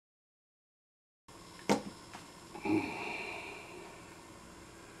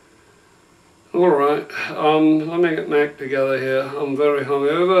Alright, let me get my act together here. I'm very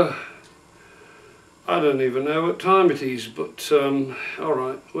hungover. I don't even know what time it is, but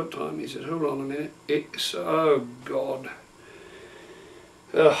alright, what time is it? Hold on a minute. It's, oh God.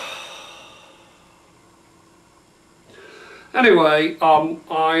 Anyway, oh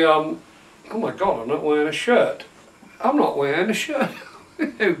my God, I'm not wearing a shirt. I'm not wearing a shirt.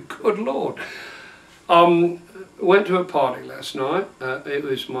 Oh, good Lord. Went to a party last night. It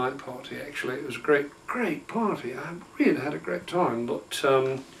was my party, actually. It was a great party. I really had a great time. But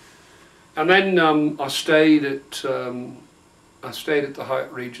and then I stayed at the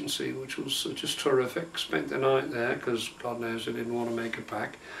Hyatt Regency, which was just terrific. Spent the night there because God knows I didn't want to make it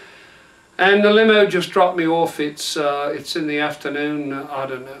back. And the limo just dropped me off. It's in the afternoon. I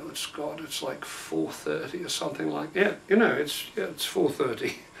don't know. It's like 4:30 or something like that. You know, it's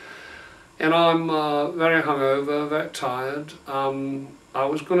 4:30. And I'm very hungover, very tired. I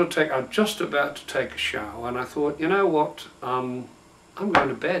was just about to take a shower, and I thought, you know what, I'm going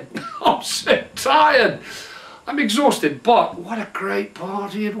to bed. I'm so tired. I'm exhausted, but what a great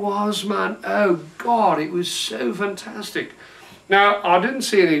party it was, man. Oh God, it was so fantastic. Now, I didn't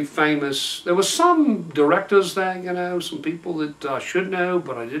see any famous, there were some directors there, you know, some people that I should know,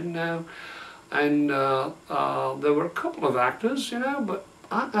 but I didn't know. And there were a couple of actors, you know, but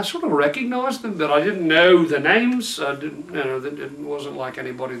I sort of recognised them, but I didn't know the names. I didn't, you know, it wasn't like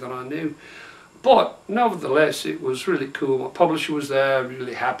anybody that I knew. But nevertheless, it was really cool. My publisher was there,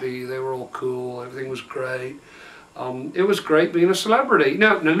 really happy. They were all cool. Everything was great. It was great being a celebrity.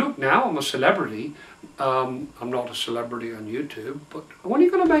 Now look, now I'm a celebrity. I'm not a celebrity on YouTube, but when are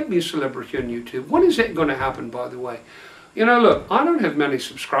you going to make me a celebrity on YouTube? When is it going to happen, by the way? You know, look, I don't have many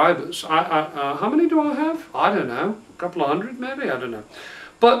subscribers. How many do I have? I don't know. A couple of hundred, maybe? I don't know.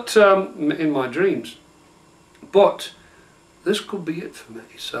 But in my dreams. But this could be it for me.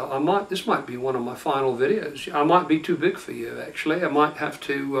 So this might be one of my final videos. I might be too big for you, actually. I might have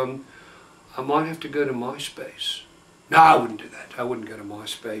to go to MySpace. No, I wouldn't do that. I wouldn't go to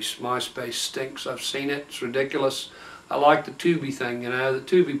MySpace. MySpace stinks. I've seen it. It's ridiculous. I like the Tubi thing, you know, the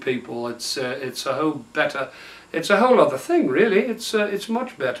Tubi people. It's a whole other thing, really. It's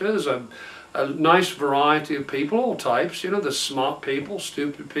much better. There's a nice variety of people, all types, you know. There's smart people,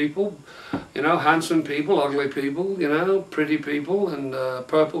 stupid people, you know, handsome people, ugly people, you know, pretty people, and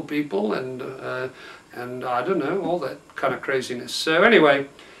purple people, and I don't know, all that kind of craziness. So anyway,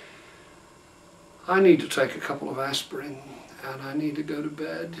 I need to take a couple of aspirin, and I need to go to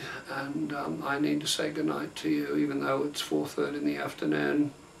bed, and I need to say goodnight to you, even though it's 4:30 in the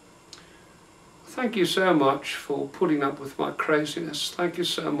afternoon. Thank you so much for putting up with my craziness. Thank you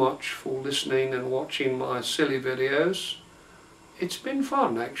so much for listening and watching my silly videos. It's been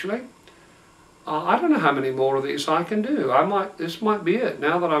fun, actually. I don't know how many more of these I can do. This might be it.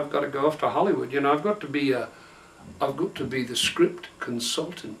 Now that I've got to go off to Hollywood, you know, I've got to be the script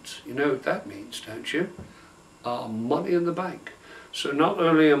consultant. You know what that means, don't you? Money in the bank. So not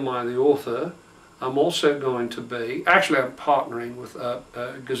only am I the author, I'm also going to be, actually I'm partnering with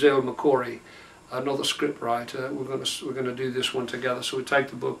Gazelle McCory, another script writer. We're going to do this one together. So we take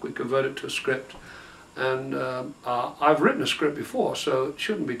the book, we convert it to a script, and I've written a script before, so it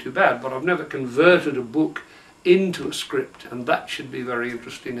shouldn't be too bad. But I've never converted a book into a script, and that should be very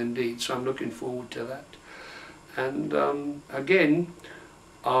interesting indeed. So I'm looking forward to that. And again,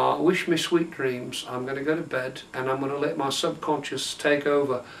 wish me sweet dreams. I'm going to go to bed, and I'm going to let my subconscious take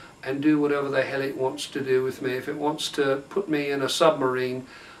over and do whatever the hell it wants to do with me. If it wants to put me in a submarine.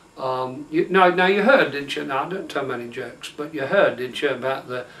 Now you heard, didn't you? Now, don't tell many jokes, but you heard, didn't you, about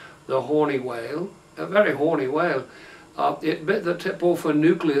the horny whale, a very horny whale. It bit the tip off a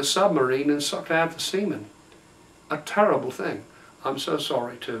nuclear submarine and sucked out the semen. A terrible thing. I'm so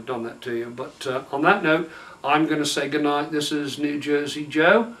sorry to have done that to you, but on that note, I'm going to say goodnight. This is New Jersey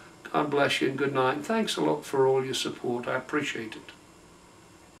Joe. God bless you and good night. Thanks a lot for all your support. I appreciate it.